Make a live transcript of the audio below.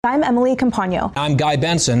I'm Emily Campagno. I'm Guy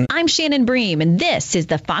Benson. I'm Shannon Bream, and this is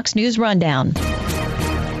the Fox News Rundown.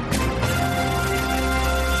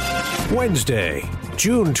 Wednesday,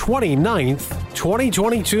 June 29th,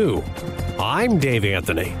 2022. I'm Dave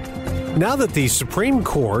Anthony. Now that the Supreme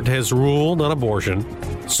Court has ruled on abortion,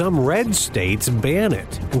 some red states ban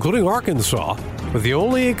it, including Arkansas, with the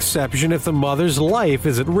only exception if the mother's life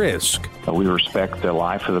is at risk. We respect the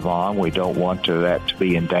life of the mom. We don't want that to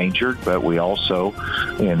be endangered, but we also,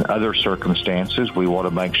 in other circumstances, we want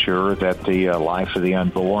to make sure that the life of the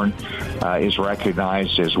unborn is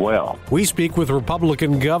recognized as well. We speak with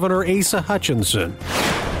Republican Governor Asa Hutchinson.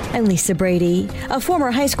 I'm Lisa Brady. A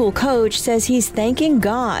former high school coach says he's thanking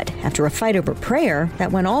God after a fight over prayer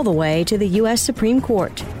that went all the way to the U.S. Supreme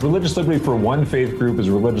Court. Religious liberty for one faith group is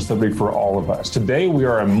religious liberty for all of us. Today, we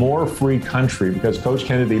are a more free country because Coach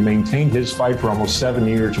Kennedy maintained his fight for almost 7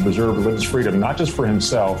 years to preserve religious freedom, not just for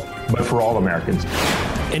himself, but for all Americans.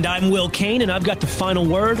 And I'm Will Kane, and I've got the final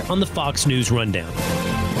word on the Fox News Rundown.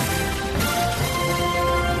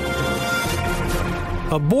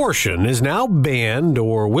 Abortion is now banned,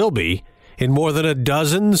 or will be, in more than a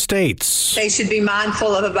dozen states. They should be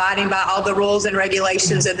mindful of abiding by all the rules and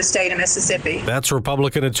regulations of the state of Mississippi. That's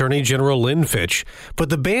Republican Attorney General Lynn Fitch. But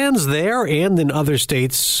the bans there and in other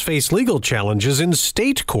states face legal challenges in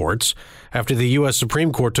state courts after the U.S.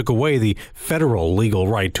 Supreme Court took away the federal legal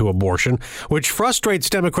right to abortion, which frustrates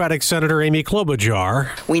Democratic Senator Amy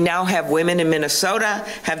Klobuchar. We now have women in Minnesota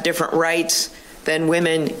have different rights than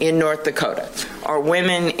women in North Dakota, or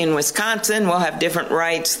women in Wisconsin will have different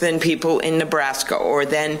rights than people in Nebraska or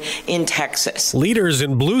than in Texas. Leaders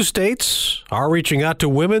in blue states are reaching out to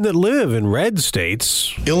women that live in red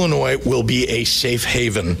states. Illinois will be a safe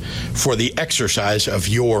haven for the exercise of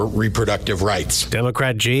your reproductive rights.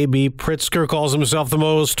 Democrat J.B. Pritzker calls himself the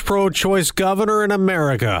most pro-choice governor in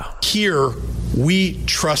America. Here, we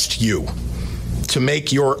trust you to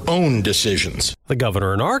make your own decisions. The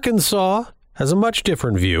governor in Arkansas has a much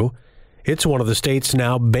different view. It's one of the states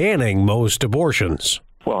now banning most abortions.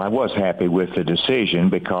 Well, I was happy with the decision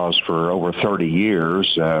because for over 30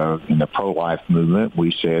 years in the pro-life movement,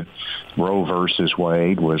 we said Roe versus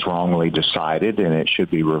Wade was wrongly decided and it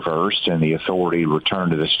should be reversed and the authority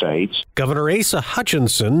returned to the states. Governor Asa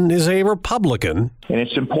Hutchinson is a Republican. And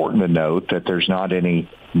it's important to note that there's not any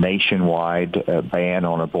nationwide ban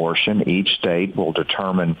on abortion. Each state will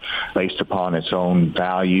determine, based upon its own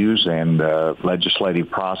values and legislative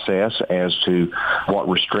process, as to what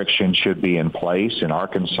restrictions should be in place. In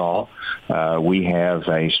Arkansas, we have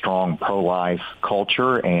a strong pro-life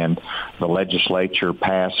culture, and the legislature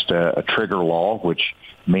passed a trigger law, which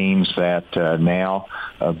means that now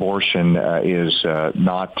abortion is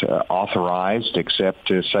not authorized except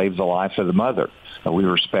to save the life of the mother. We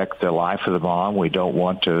respect the life of the mom. We don't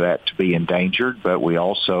want that to be endangered, but we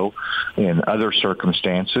also, in other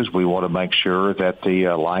circumstances, we want to make sure that the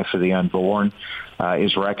life of the unborn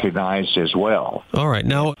is recognized as well. All right.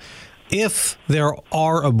 Now, if there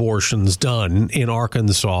are abortions done in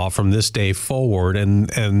Arkansas from this day forward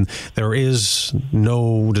and there is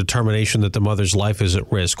no determination that the mother's life is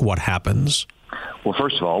at risk, what happens? Well,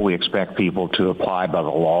 first of all, we expect people to apply by the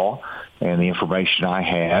law. And the information I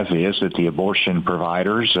have is that the abortion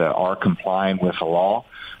providers are complying with the law.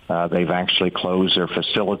 They've actually closed their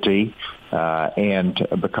facility. And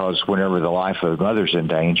because whenever the life of the mother's in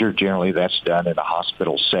danger, generally that's done in a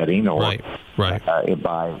hospital setting or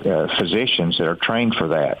by physicians that are trained for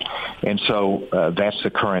that. And so that's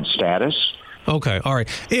the current status. Okay, all right.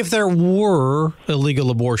 If there were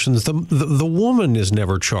illegal abortions, the woman is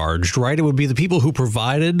never charged, right? It would be the people who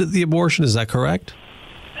provided the abortion. Is that correct?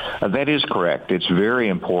 That is correct. It's very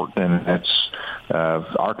important, and that's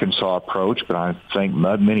Arkansas approach, but I think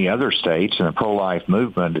many other states in the pro-life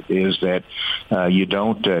movement is that you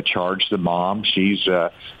don't charge the mom. She's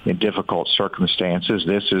in difficult circumstances.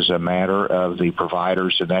 This is a matter of the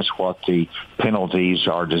providers, and that's what the penalties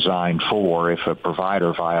are designed for if a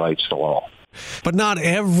provider violates the law. But not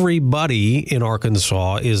everybody in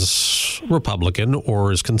Arkansas is Republican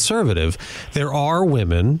or is conservative. There are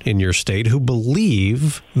women in your state who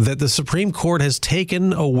believe that the Supreme Court has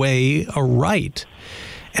taken away a right.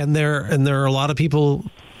 And there are a lot of people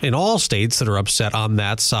in all states that are upset on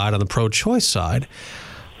that side, on the pro-choice side.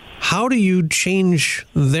 How do you change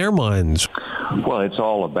their minds? Well, it's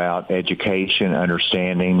all about education,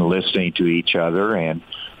 understanding, listening to each other. And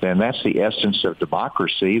then that's the essence of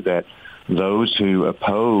democracy, that those who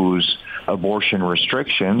oppose abortion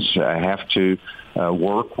restrictions have to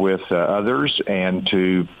work with others and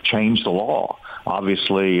to change the law.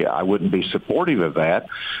 obviously I wouldn't be supportive of that.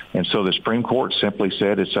 And so the Supreme Court simply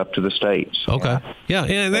said it's up to the states. Okay. Yeah.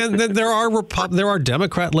 And then there are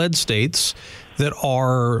Democrat-led states that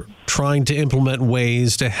are trying to implement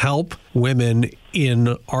ways to help women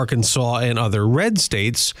in Arkansas and other red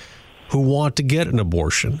states who want to get an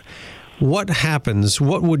abortion. What happens?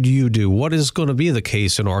 What would you do? What is going to be the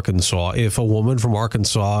case in Arkansas if a woman from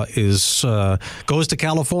Arkansas goes to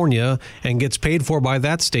California and gets paid for by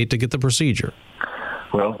that state to get the procedure?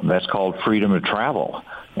 Well, that's called freedom of travel.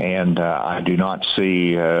 And I do not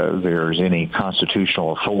see there's any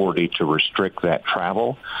constitutional authority to restrict that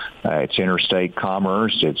travel. It's interstate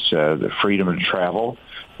commerce. It's the freedom of travel.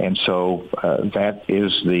 And so that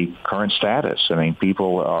is the current status. I mean,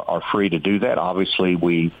 people are free to do that. Obviously,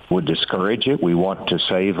 we would discourage it. We want to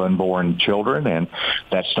save unborn children, and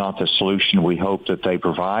that's not the solution we hope that they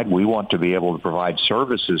provide. We want to be able to provide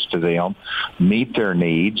services to them, meet their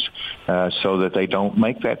needs, so that they don't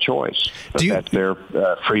make that choice. But that's their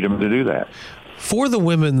freedom to do that. For the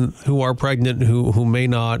women who are pregnant who may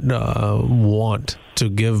not want to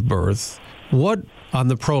give birth, what on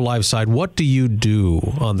the pro-life side, what do you do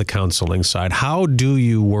on the counseling side? How do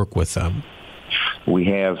you work with them? We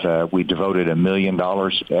devoted $1 million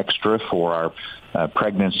extra for our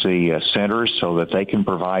pregnancy centers so that they can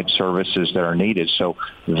provide services that are needed. So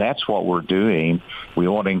that's what we're doing. We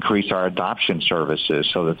want to increase our adoption services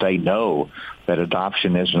so that they know that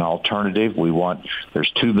adoption is an alternative.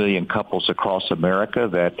 There's 2 million couples across America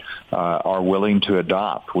that are willing to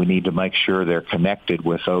adopt. We need to make sure they're connected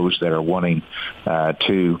with those that are wanting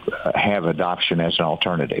to have adoption as an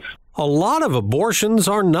alternative. A lot of abortions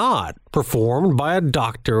are not performed by a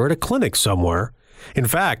doctor at a clinic somewhere. In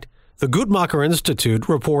fact, the Guttmacher Institute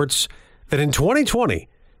reports that in 2020,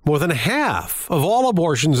 more than half of all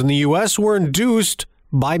abortions in the U.S. were induced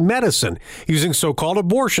by medicine, using so-called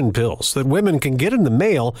abortion pills that women can get in the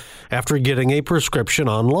mail after getting a prescription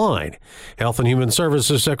online. Health and Human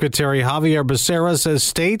Services Secretary Javier Becerra says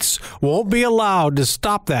states won't be allowed to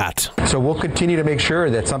stop that. So we'll continue to make sure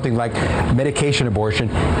that something like medication abortion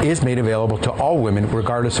is made available to all women,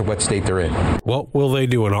 regardless of what state they're in. What will they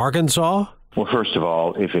do in Arkansas? Well, first of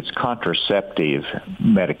all, if it's contraceptive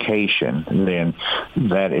medication, then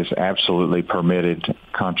that is absolutely permitted.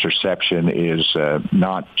 Contraception is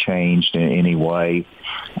not changed in any way.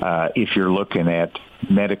 If you're looking at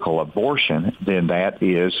medical abortion, then that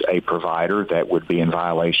is a provider that would be in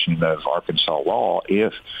violation of Arkansas law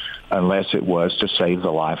unless it was to save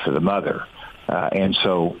the life of the mother. And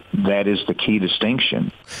so that is the key distinction.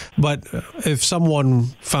 But if someone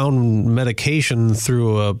found medication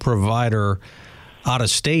through a provider out of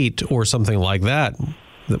state or something like that,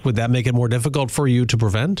 would that make it more difficult for you to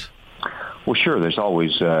prevent? Well, sure. There's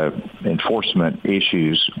always enforcement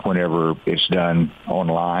issues whenever it's done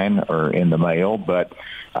online or in the mail, but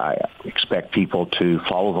I expect people to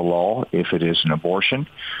follow the law. If it is an abortion,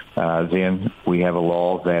 then we have a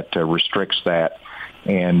law that restricts that.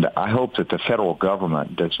 And I hope that the federal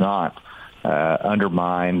government does not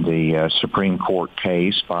undermine the Supreme Court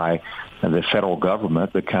case by the federal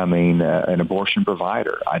government becoming an abortion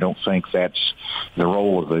provider. I don't think that's the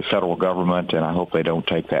role of the federal government, and I hope they don't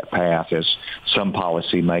take that path, as some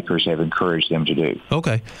policymakers have encouraged them to do.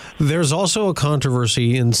 Okay. There's also a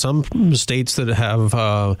controversy in some states that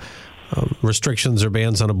have restrictions or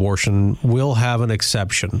bans on abortion will have an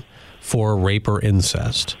exception for rape or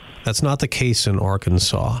incest. That's not the case in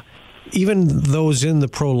Arkansas. Even those in the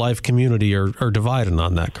pro-life community are divided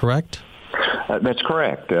on that, correct? That's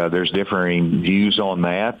correct. There's differing views on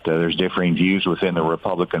that. There's differing views within the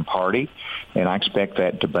Republican Party, and I expect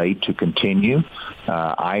that debate to continue.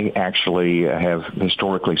 I actually have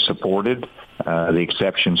historically supported the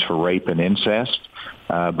exceptions for rape and incest,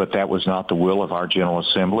 but that was not the will of our General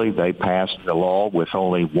Assembly. They passed the law with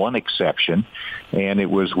only one exception, and it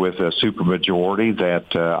was with a supermajority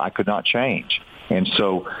that I could not change. And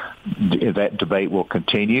so that debate will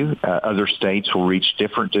continue. Other states will reach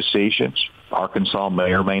different decisions. Arkansas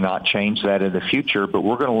may or may not change that in the future, but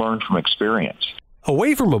we're going to learn from experience.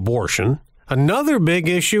 Away from abortion, another big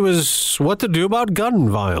issue is what to do about gun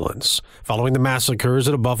violence, following the massacres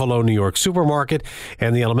at a Buffalo, New York supermarket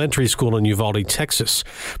and the elementary school in Uvalde, Texas.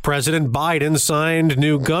 President Biden signed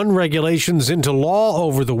new gun regulations into law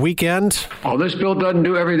over the weekend. While this bill doesn't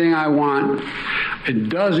do everything I want, it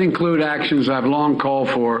does include actions I've long called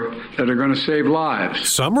for that are going to save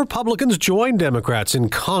lives. Some Republicans joined Democrats in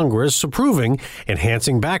Congress approving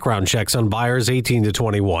enhancing background checks on buyers 18 to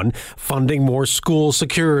 21, funding more school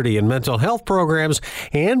security and mental health programs,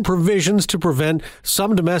 and provisions to prevent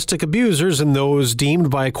some domestic abusers and those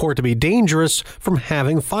deemed by a court to be dangerous from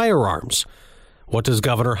having firearms. What does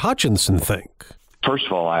Governor Hutchinson think? First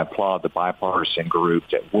of all, I applaud the bipartisan group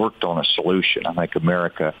that worked on a solution. I think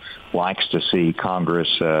America likes to see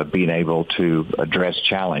Congress being able to address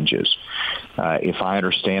challenges. If I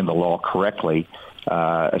understand the law correctly,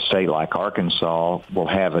 a state like Arkansas will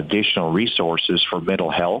have additional resources for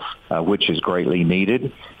mental health, which is greatly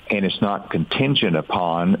needed, and it's not contingent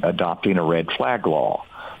upon adopting a red flag law.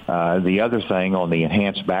 The other thing on the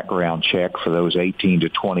enhanced background check for those 18 to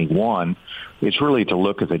 21 is really to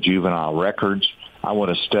look at the juvenile records. I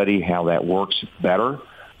want to study how that works better.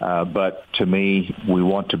 But to me, we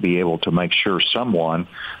want to be able to make sure someone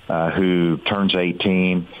who turns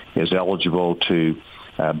 18 is eligible to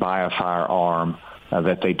buy a firearm,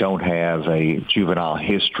 that they don't have a juvenile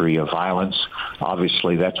history of violence.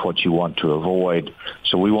 Obviously, that's what you want to avoid.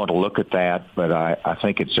 So we want to look at that, but I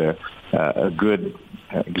think it's a good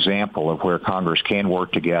example of where Congress can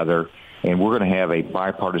work together. And we're going to have a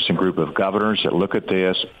bipartisan group of governors that look at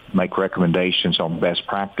this, make recommendations on best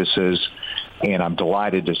practices. And I'm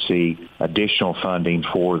delighted to see additional funding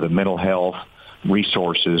for the mental health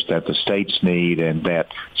resources that the states need, and that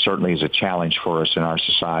certainly is a challenge for us in our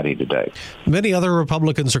society today. Many other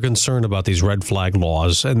Republicans are concerned about these red flag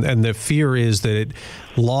laws, and the fear is that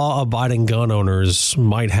law-abiding gun owners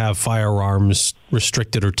might have firearms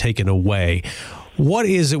restricted or taken away. What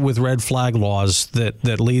is it with red flag laws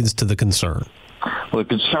that leads to the concern? Well, the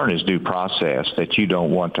concern is due process, that you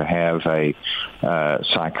don't want to have a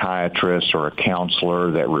psychiatrist or a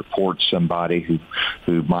counselor that reports somebody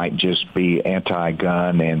who might just be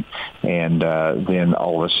anti-gun, and then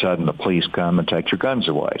all of a sudden the police come and take your guns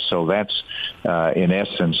away. So that's, in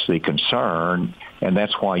essence, the concern, and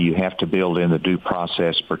that's why you have to build in the due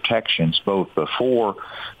process protections both before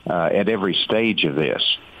at every stage of this.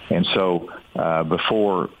 And so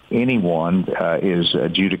before anyone is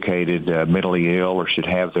adjudicated mentally ill or should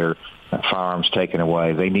have their firearms taken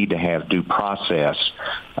away, they need to have due process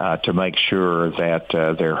to make sure that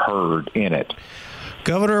they're heard in it.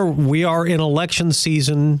 Governor, we are in election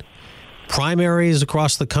season, primaries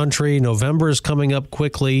across the country. November is coming up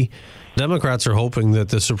quickly. Democrats are hoping that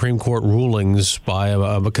the Supreme Court rulings by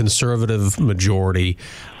a conservative majority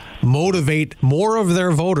motivate more of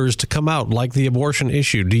their voters to come out, like the abortion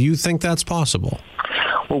issue. Do you think that's possible?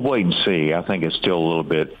 We'll wait and see. I think it's still a little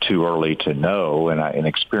bit too early to know, and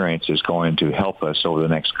experience is going to help us over the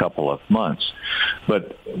next couple of months.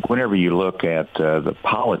 But whenever you look at the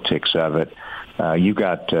politics of it, you've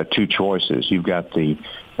got two choices. You've got the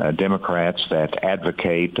Democrats that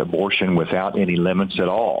advocate abortion without any limits at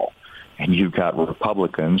all, and you've got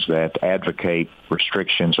Republicans that advocate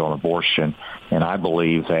restrictions on abortion. And I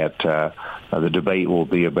believe that the debate will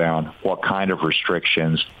be about what kind of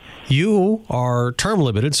restrictions. You are term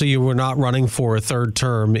limited, so you were not running for a third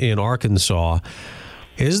term in Arkansas.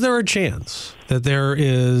 Is there a chance that there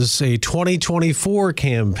is a 2024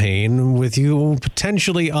 campaign with you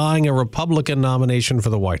potentially eyeing a Republican nomination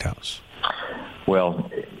for the White House? Well,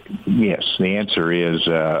 yes, the answer is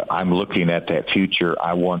I'm looking at that future.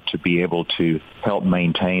 I want to be able to help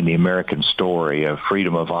maintain the American story of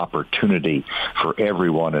freedom of opportunity for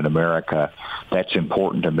everyone in America. That's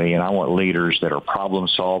important to me, and I want leaders that are problem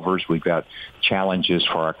solvers. We've got challenges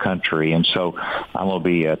for our country, and so I'm going to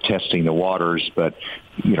be testing the waters, but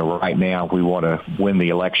right now we want to win the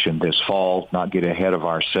election this fall, not get ahead of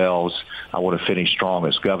ourselves. I want to finish strong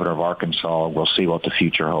as governor of Arkansas, and we'll see what the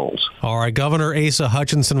future holds. All right, Governor Asa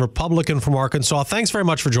Hutchinson, Republican from Arkansas, thanks very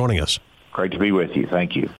much for joining us. Great to be with you.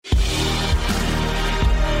 Thank you.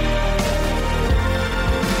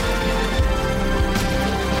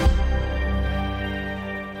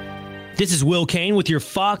 This is Will Cain with your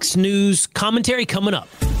Fox News commentary coming up.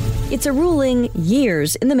 It's a ruling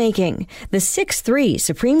years in the making. The 6-3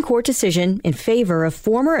 Supreme Court decision in favor of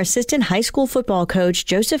former assistant high school football coach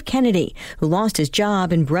Joseph Kennedy, who lost his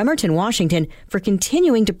job in Bremerton, Washington, for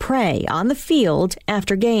continuing to pray on the field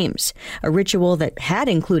after games, a ritual that had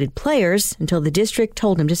included players until the district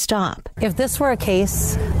told him to stop. If this were a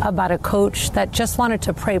case about a coach that just wanted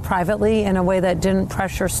to pray privately in a way that didn't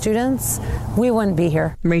pressure students, we wouldn't be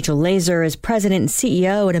here. Rachel Laser is president and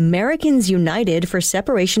CEO at Americans United for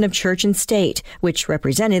Separation of Church and State, which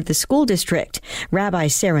represented the school district. Rabbi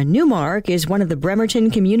Sarah Newmark is one of the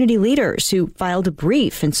Bremerton community leaders who filed a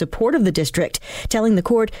brief in support of the district, telling the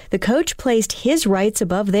court the coach placed his rights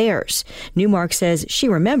above theirs. Newmark says she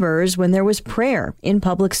remembers when there was prayer in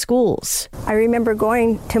public schools. I remember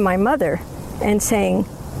going to my mother and saying,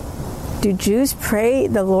 "Do Jews pray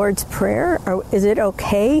the Lord's Prayer, or is it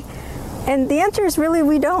okay?" And the answer is really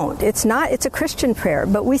we don't. It's not. It's a Christian prayer,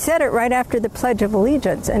 but we said it right after the Pledge of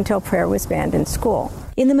Allegiance until prayer was banned in school.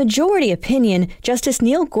 In the majority opinion, Justice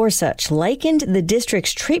Neil Gorsuch likened the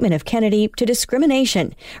district's treatment of Kennedy to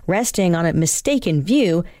discrimination, resting on a mistaken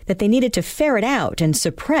view that they needed to ferret out and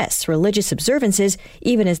suppress religious observances,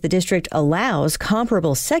 even as the district allows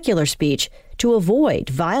comparable secular speech to avoid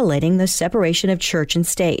violating the separation of church and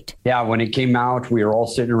state. Yeah, when it came out, we were all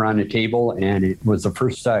sitting around a table, and it was the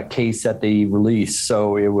first case that they released.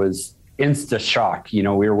 So it was insta shock. We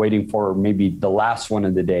were waiting for maybe the last one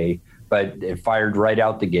of the day, but it fired right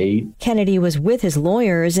out the gate. Kennedy was with his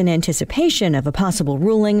lawyers in anticipation of a possible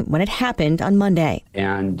ruling when it happened on Monday.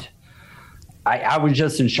 And I was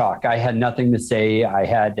just in shock. I had nothing to say. I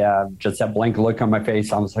had just that blank look on my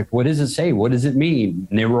face. I was like, what does it say? What does it mean?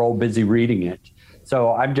 And they were all busy reading it.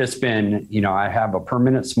 So I've just been, I have a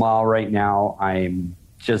permanent smile right now. I'm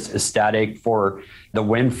just ecstatic for the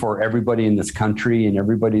win for everybody in this country and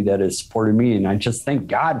everybody that has supported me. And I just thank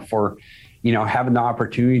God for, having the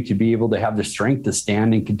opportunity to be able to have the strength to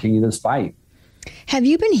stand and continue this fight. Have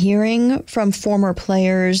you been hearing from former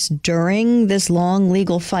players during this long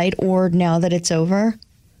legal fight or now that it's over?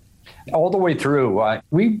 All the way through.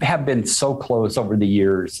 We have been so close over the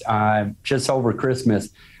years. Just over Christmas,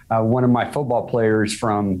 one of my football players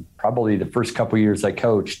from probably the first couple of years I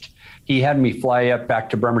coached, he had me fly up back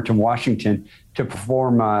to Bremerton, Washington to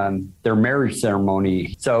perform their marriage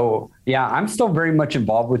ceremony. So, yeah, I'm still very much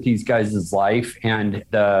involved with these guys' life, and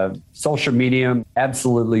the social media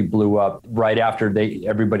absolutely blew up right after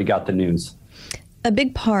everybody got the news. A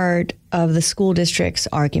big part of the school district's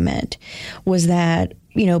argument was that,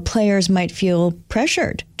 players might feel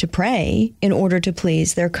pressured to pray in order to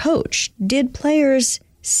please their coach. Did players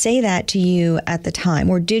say that to you at the time,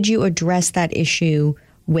 or did you address that issue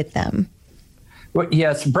with them? Well,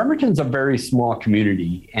 yes, Bremerton's a very small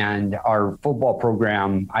community, and our football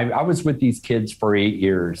program, I was with these kids for 8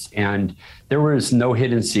 years, and there was no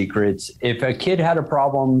hidden secrets. If a kid had a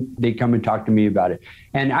problem, they'd come and talk to me about it.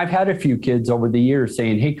 And I've had a few kids over the years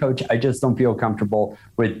saying, hey, coach, I just don't feel comfortable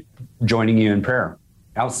with joining you in prayer.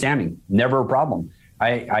 Outstanding. Never a problem.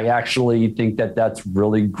 I actually think that that's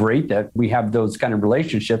really great that we have those kind of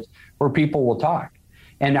relationships where people will talk.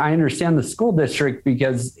 And I understand the school district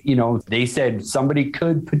because, they said somebody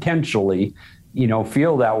could potentially,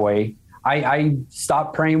 feel that way. I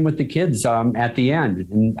stopped praying with the kids at the end,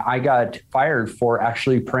 and I got fired for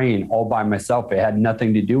actually praying all by myself. It had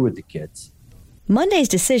nothing to do with the kids. Monday's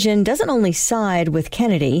decision doesn't only side with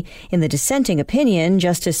Kennedy. In the dissenting opinion,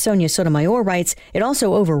 Justice Sonia Sotomayor writes, it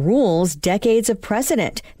also overrules decades of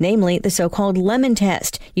precedent, namely the so-called Lemon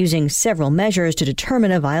Test, using several measures to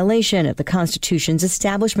determine a violation of the Constitution's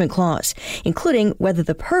Establishment Clause, including whether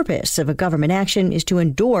the purpose of a government action is to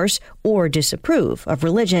endorse or disapprove of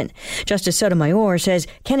religion. Justice Sotomayor says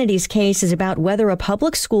Kennedy's case is about whether a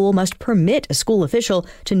public school must permit a school official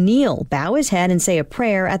to kneel, bow his head, and say a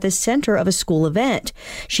prayer at the center of a school event.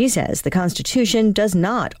 She says the Constitution does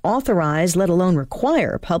not authorize, let alone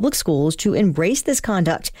require, public schools to embrace this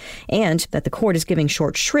conduct, and that the court is giving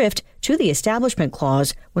short shrift to the Establishment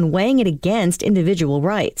Clause when weighing it against individual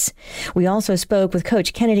rights. We also spoke with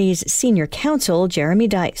Coach Kennedy's senior counsel, Jeremy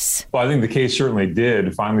Dice. Well, I think the case certainly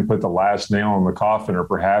did finally put the last nail in the coffin, or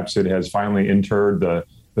perhaps it has finally interred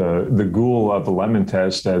the ghoul of the Lemon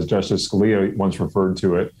Test, as Justice Scalia once referred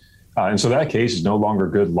to it. And so that case is no longer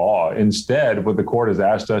good law. Instead, what the court has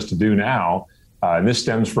asked us to do now, and this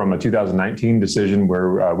stems from a 2019 decision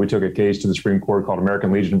where we took a case to the Supreme Court called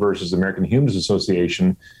American Legion versus American Humanist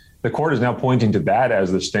Association. The court is now pointing to that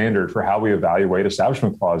as the standard for how we evaluate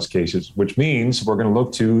Establishment Clause cases, which means we're going to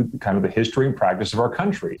look to kind of the history and practice of our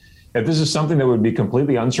country. If this is something that would be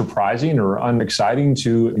completely unsurprising or unexciting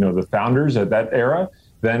to the founders at that era,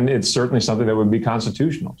 then it's certainly something that would be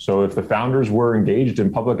constitutional. So if the founders were engaged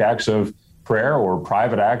in public acts of prayer or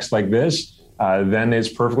private acts like this, then it's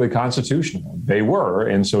perfectly constitutional. They were,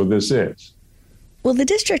 and so this is. Well, the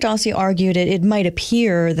district also argued it might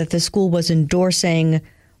appear that the school was endorsing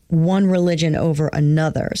one religion over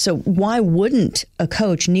another. So why wouldn't a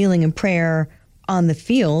coach kneeling in prayer on the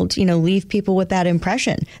field, leave people with that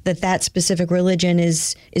impression that that specific religion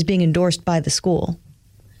is being endorsed by the school?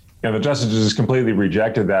 The justices completely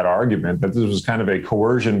rejected that argument, that this was kind of a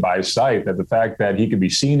coercion by sight, that the fact that he could be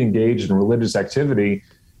seen engaged in religious activity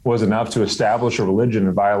was enough to establish a religion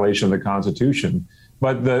in violation of the Constitution.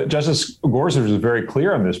 But Justice Gorsuch was very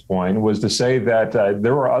clear on this point, was to say that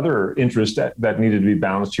there were other interests that needed to be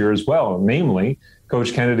balanced here as well, namely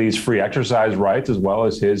Coach Kennedy's free exercise rights as well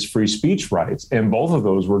as his free speech rights. And both of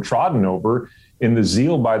those were trodden over in the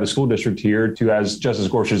zeal by the school district here to, as Justice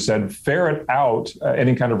Gorsuch said, ferret out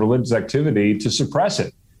any kind of religious activity to suppress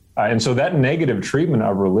it. And so that negative treatment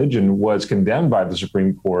of religion was condemned by the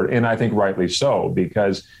Supreme Court, and I think rightly so,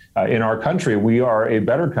 because in our country, we are a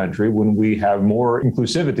better country when we have more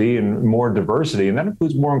inclusivity and more diversity, and that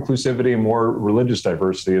includes more inclusivity and more religious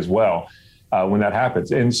diversity as well when that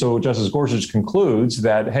happens. And so Justice Gorsuch concludes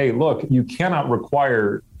that, hey, look, you cannot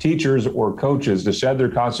require teachers or coaches to shed their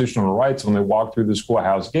constitutional rights when they walk through the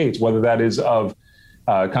schoolhouse gates, whether that is of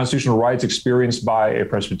constitutional rights experienced by a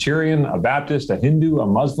Presbyterian, a Baptist, a Hindu, a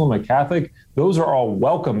Muslim, a Catholic. Those are all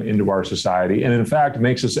welcome into our society, and in fact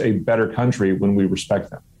makes us a better country when we respect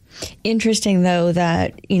them. Interesting, though,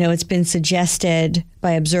 that, it's been suggested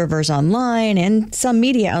by observers online and some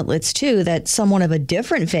media outlets, too, that someone of a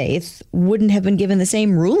different faith wouldn't have been given the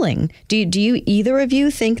same ruling. Do you either of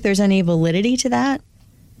you think there's any validity to that?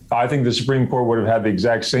 I think the Supreme Court would have had the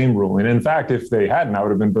exact same ruling. In fact, if they hadn't, I would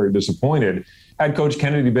have been very disappointed. Had Coach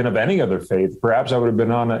Kennedy been of any other faith, perhaps I would have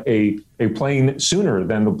been on a plane sooner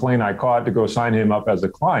than the plane I caught to go sign him up as a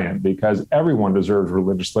client, because everyone deserves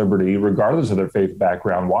religious liberty, regardless of their faith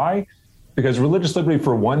background. Why? Because religious liberty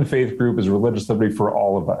for one faith group is religious liberty for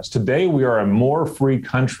all of us. Today, we are a more free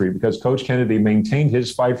country because Coach Kennedy maintained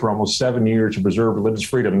his fight for almost 7 years to preserve religious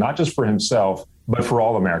freedom, not just for himself, but for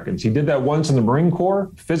all Americans. He did that once in the Marine Corps,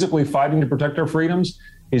 physically fighting to protect our freedoms.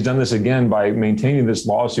 He's done this again by maintaining this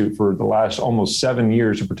lawsuit for the last almost 7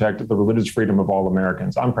 years to protect the religious freedom of all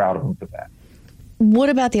Americans. I'm proud of him for that. What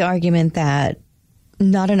about the argument that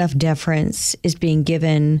not enough deference is being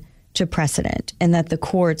given to precedent and that the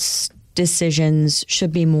court's decisions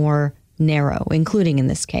should be more narrow, including in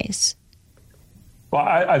this case? Well,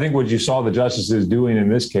 I think what you saw the justices doing in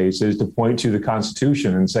this case is to point to the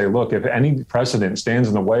Constitution and say, look, if any precedent stands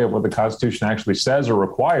in the way of what the Constitution actually says or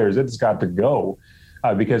requires, it's got to go.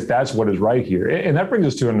 Because that's what is right here. And that brings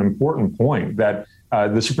us to an important point that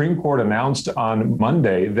the Supreme Court announced on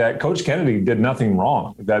Monday that Coach Kennedy did nothing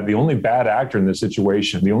wrong, that the only bad actor in this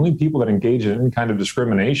situation, the only people that engage in any kind of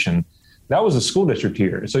discrimination, that was the school district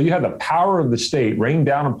here. So you had the power of the state rain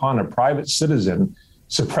down upon a private citizen,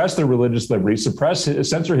 suppress their religious liberty,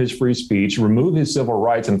 censor his free speech, remove his civil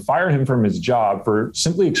rights, and fire him from his job for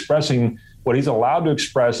simply expressing what he's allowed to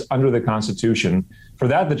express under the Constitution. For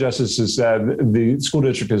that, the justices said the school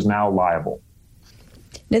district is now liable.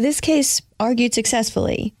 Now, this case argued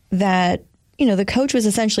successfully that, the coach was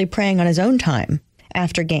essentially praying on his own time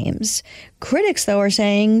after games. Critics, though, are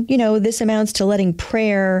saying, this amounts to letting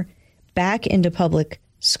prayer back into public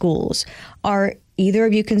schools. Are either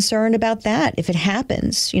of you concerned about that if it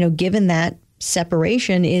happens, given that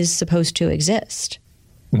separation is supposed to exist?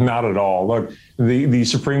 Not at all. Look, the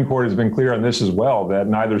Supreme Court has been clear on this as well, that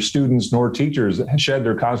neither students nor teachers shed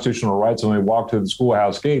their constitutional rights when they walk to the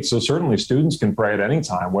schoolhouse gates. So certainly students can pray at any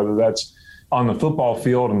time, whether that's on the football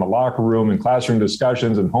field, in the locker room, in classroom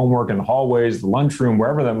discussions, and homework in the hallways, the lunchroom,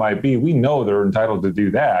 wherever that might be. We know they're entitled to do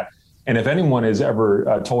that. And if anyone is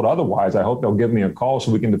ever told otherwise, I hope they'll give me a call so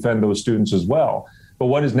we can defend those students as well. But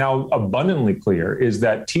what is now abundantly clear is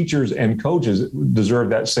that teachers and coaches deserve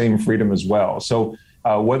that same freedom as well. So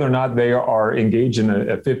whether or not they are engaged in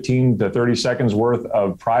a 15 to 30 seconds worth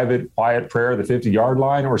of private, quiet prayer at the 50-yard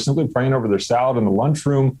line, or simply praying over their salad in the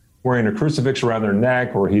lunchroom, wearing a crucifix around their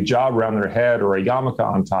neck or a hijab around their head or a yarmulke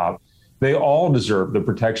on top, they all deserve the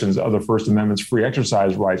protections of the First Amendment's free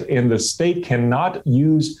exercise rights. And the state cannot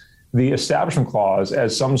use the Establishment Clause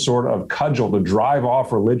as some sort of cudgel to drive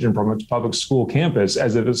off religion from its public school campus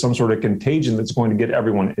as if it's some sort of contagion that's going to get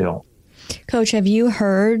everyone ill. Coach, have you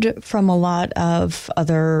heard from a lot of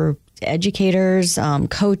other educators,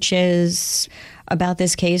 coaches about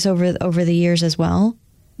this case over the years as well?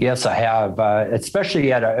 Yes, I have,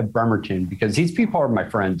 especially at Bremerton, because these people are my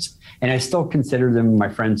friends, and I still consider them my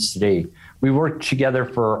friends today. We worked together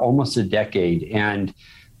for almost a decade, and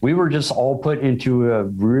we were just all put into a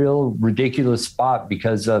real ridiculous spot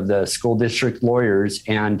because of the school district lawyers.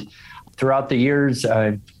 And throughout the years,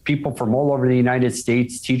 people from all over the United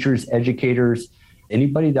States, teachers, educators,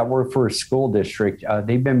 anybody that worked for a school district,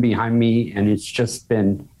 they've been behind me. And it's just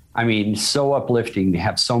been, so uplifting to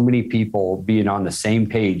have so many people being on the same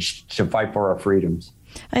page to fight for our freedoms.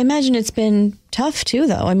 I imagine it's been tough, too,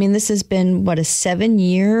 though. This has been, a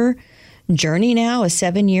 7-year journey now, a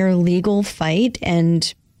 7-year legal fight,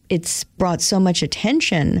 and it's brought so much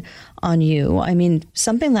attention on you.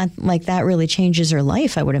 Something like that really changes your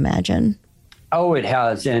life, I would imagine. Oh, it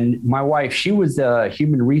has. And my wife, she was the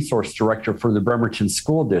human resource director for the Bremerton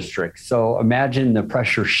School District. So imagine the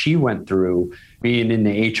pressure she went through being in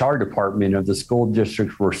the HR department of the school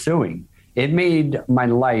district we're suing. It made my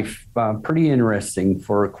life pretty interesting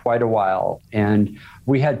for quite a while. And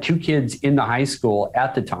we had 2 kids in the high school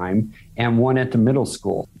at the time and 1 at the middle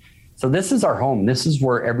school. So this is our home. This is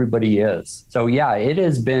where everybody is. So yeah, it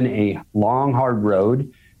has been a long, hard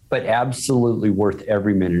road, but absolutely worth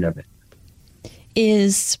every minute of it.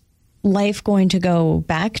 Is life going to go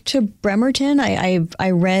back to Bremerton? I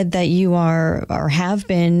read that you are or have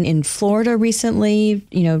been in Florida recently,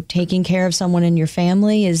 taking care of someone in your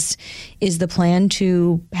family. Is the plan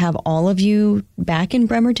to have all of you back in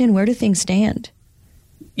Bremerton? Where do things stand?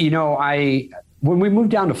 When we moved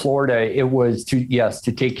down to Florida, it was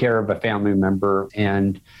to take care of a family member.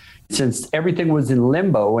 And since everything was in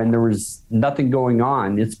limbo and there was nothing going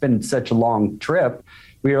on, it's been such a long trip.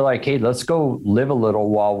 We were like, hey, let's go live a little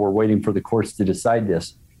while we're waiting for the courts to decide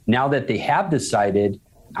this. Now that they have decided,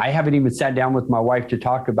 I haven't even sat down with my wife to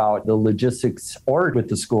talk about the logistics or with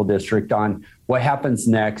the school district on what happens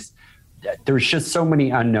next. There's just so many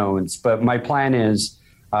unknowns. But my plan is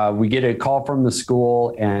we get a call from the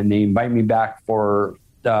school and they invite me back for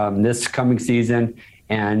this coming season,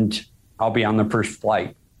 and I'll be on the first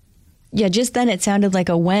flight. Yeah, just then it sounded like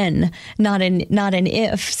a when, not an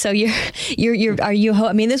if. So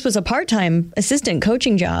I mean, this was a part-time assistant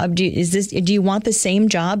coaching job. Do you want the same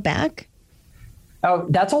job back? Oh,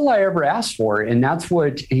 that's all I ever asked for. And that's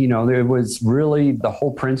what, it was really the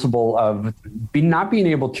whole principle of not being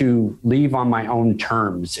able to leave on my own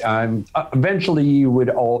terms. Eventually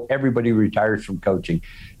everybody retires from coaching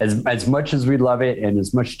as much as we love it and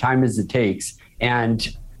as much time as it takes.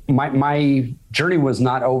 And my journey was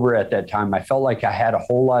not over at that time. I felt like I had a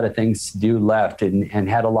whole lot of things to do left and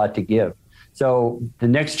had a lot to give. So the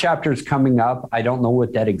next chapter is coming up. I don't know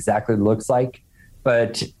what that exactly looks like,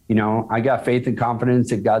 but I got faith and confidence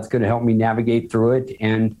that God's going to help me navigate through it,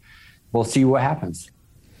 and we'll see what happens.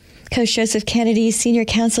 Coach Joseph Kennedy, Senior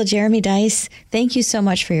Counsel Jeremy Dys, thank you so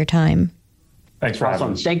much for your time. Thanks for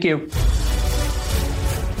having us. Thank you.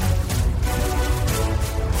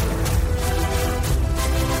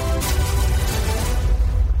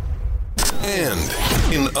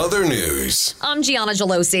 And in other news, I'm Gianna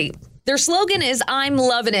Gelosi. Their slogan is, I'm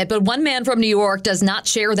loving it, but one man from New York does not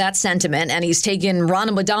share that sentiment, and he's taken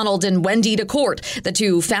Ronald McDonald and Wendy to court. The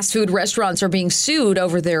two fast food restaurants are being sued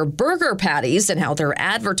over their burger patties and how they're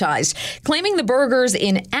advertised, claiming the burgers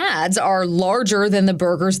in ads are larger than the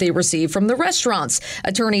burgers they receive from the restaurants.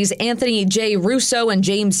 Attorneys Anthony J. Russo and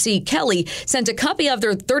James C. Kelly sent a copy of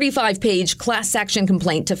their 35-page class action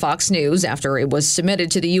complaint to Fox News after it was submitted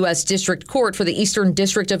to the U.S. District Court for the Eastern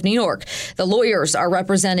District of New York. The lawyers are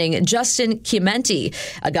representing Justin Chiumenti,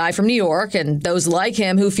 a guy from New York, and those like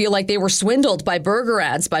him who feel like they were swindled by burger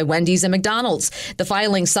ads by Wendy's and McDonald's. The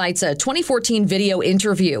filing cites a 2014 video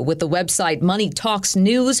interview with the website Money Talks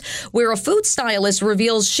News, where a food stylist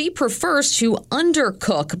reveals she prefers to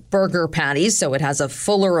undercook burger patties so it has a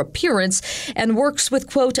fuller appearance and works with,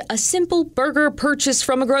 quote, a simple burger purchased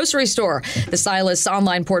from a grocery store. The stylist's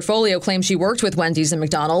online portfolio claims she worked with Wendy's and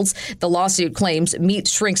McDonald's. The lawsuit claims meat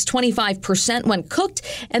shrinks 25% when cooked,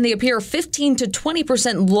 and they appear 15 to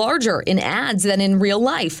 20% larger in ads than in real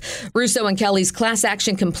life. Russo and Kelly's class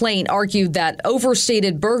action complaint argued that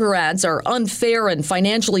overstated burger ads are unfair and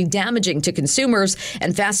financially damaging to consumers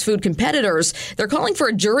and fast food competitors. They're calling for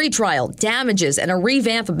a jury trial, damages, and a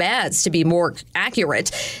revamp of ads to be more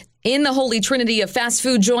accurate. In the holy trinity of fast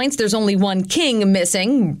food joints, there's only one king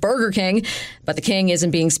missing, Burger King. But the king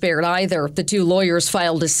isn't being spared either. The two lawyers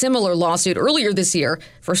filed a similar lawsuit earlier this year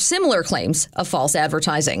for similar claims of false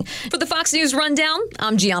advertising. For the Fox News Rundown,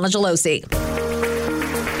 I'm Gianna Gelosi.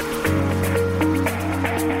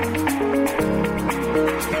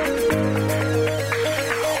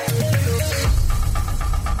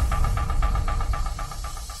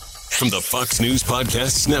 From the Fox News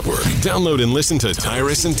Podcasts Network. Download and listen to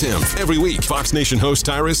Tyrus and Tim. Every week, Fox Nation host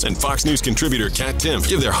Tyrus and Fox News contributor Kat Timpf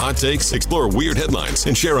give their hot takes, explore weird headlines,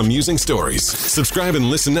 and share amusing stories. Subscribe and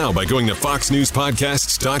listen now by going to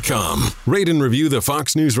foxnewspodcasts.com. Rate and review the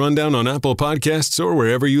Fox News Rundown on Apple Podcasts or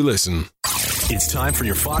wherever you listen. It's time for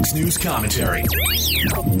your Fox News commentary.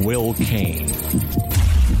 Will Cain.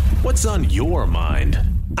 What's on your mind?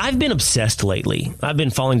 I've been obsessed lately. I've been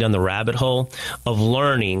falling down the rabbit hole of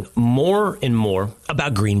learning more and more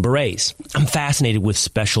about Green Berets. I'm fascinated with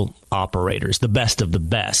special operators, the best of the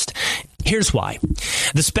best. Here's why.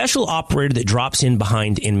 The special operator that drops in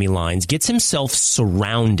behind enemy lines gets himself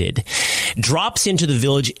surrounded, drops into the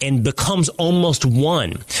village, and becomes almost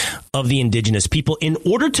one of the indigenous people in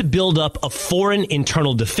order to build up a foreign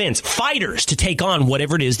internal defense, fighters to take on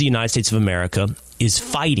whatever it is the United States of America is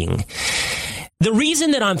fighting. The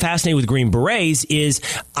reason that I'm fascinated with Green Berets is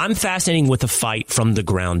I'm fascinated with the fight from the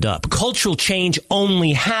ground up. Cultural change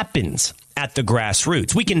only happens at the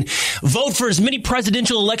grassroots. We can vote for as many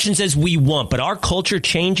presidential elections as we want, but our culture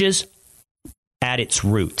changes at its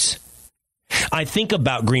roots. I think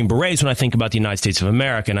about Green Berets when I think about the United States of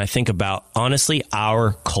America, and I think about, honestly,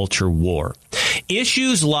 our culture war.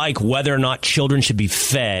 Issues like whether or not children should be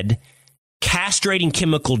fed castrating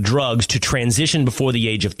chemical drugs to transition before the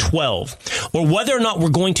age of 12, or whether or not we're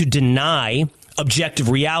going to deny objective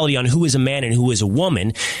reality on who is a man and who is a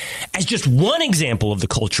woman, as just one example of the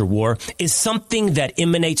culture war, is something that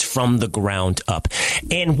emanates from the ground up.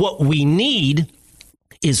 And what we need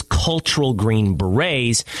is cultural Green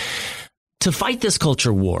Berets to fight this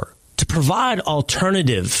culture war, to provide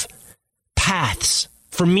alternative paths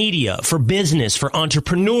for media, for business, for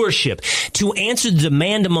entrepreneurship, to answer the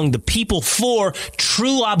demand among the people for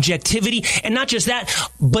true objectivity, and not just that,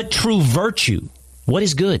 but true virtue. What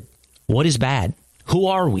is good? What is bad? Who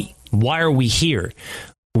are we? Why are we here?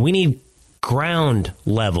 We need ground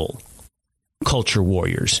level culture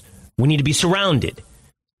warriors. We need to be surrounded.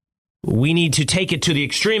 We need to take it to the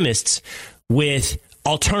extremists with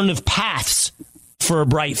alternative paths for a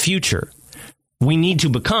bright future. We need to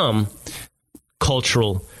become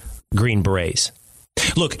cultural Green Berets.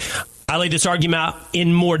 Look, I laid this argument out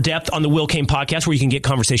in more depth on the Will Cain podcast, where you can get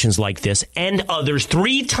conversations like this and others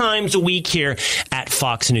 3 times a week here at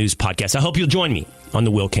Fox News Podcast. I hope you'll join me on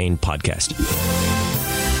the Will Cain podcast.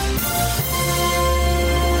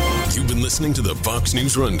 You've been listening to the Fox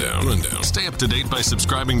News Rundown. Stay up to date by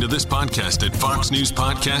subscribing to this podcast at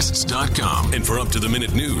foxnewspodcasts.com. And for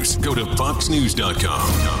up-to-the-minute news, go to foxnews.com.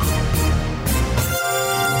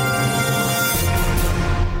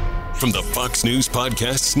 From the Fox News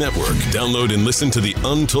Podcasts Network, download and listen to The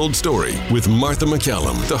Untold Story with Martha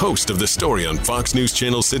McCallum. The host of The Story on Fox News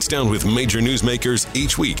Channel sits down with major newsmakers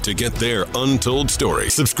each week to get their untold story.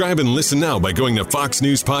 Subscribe and listen now by going to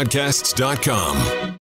foxnewspodcasts.com.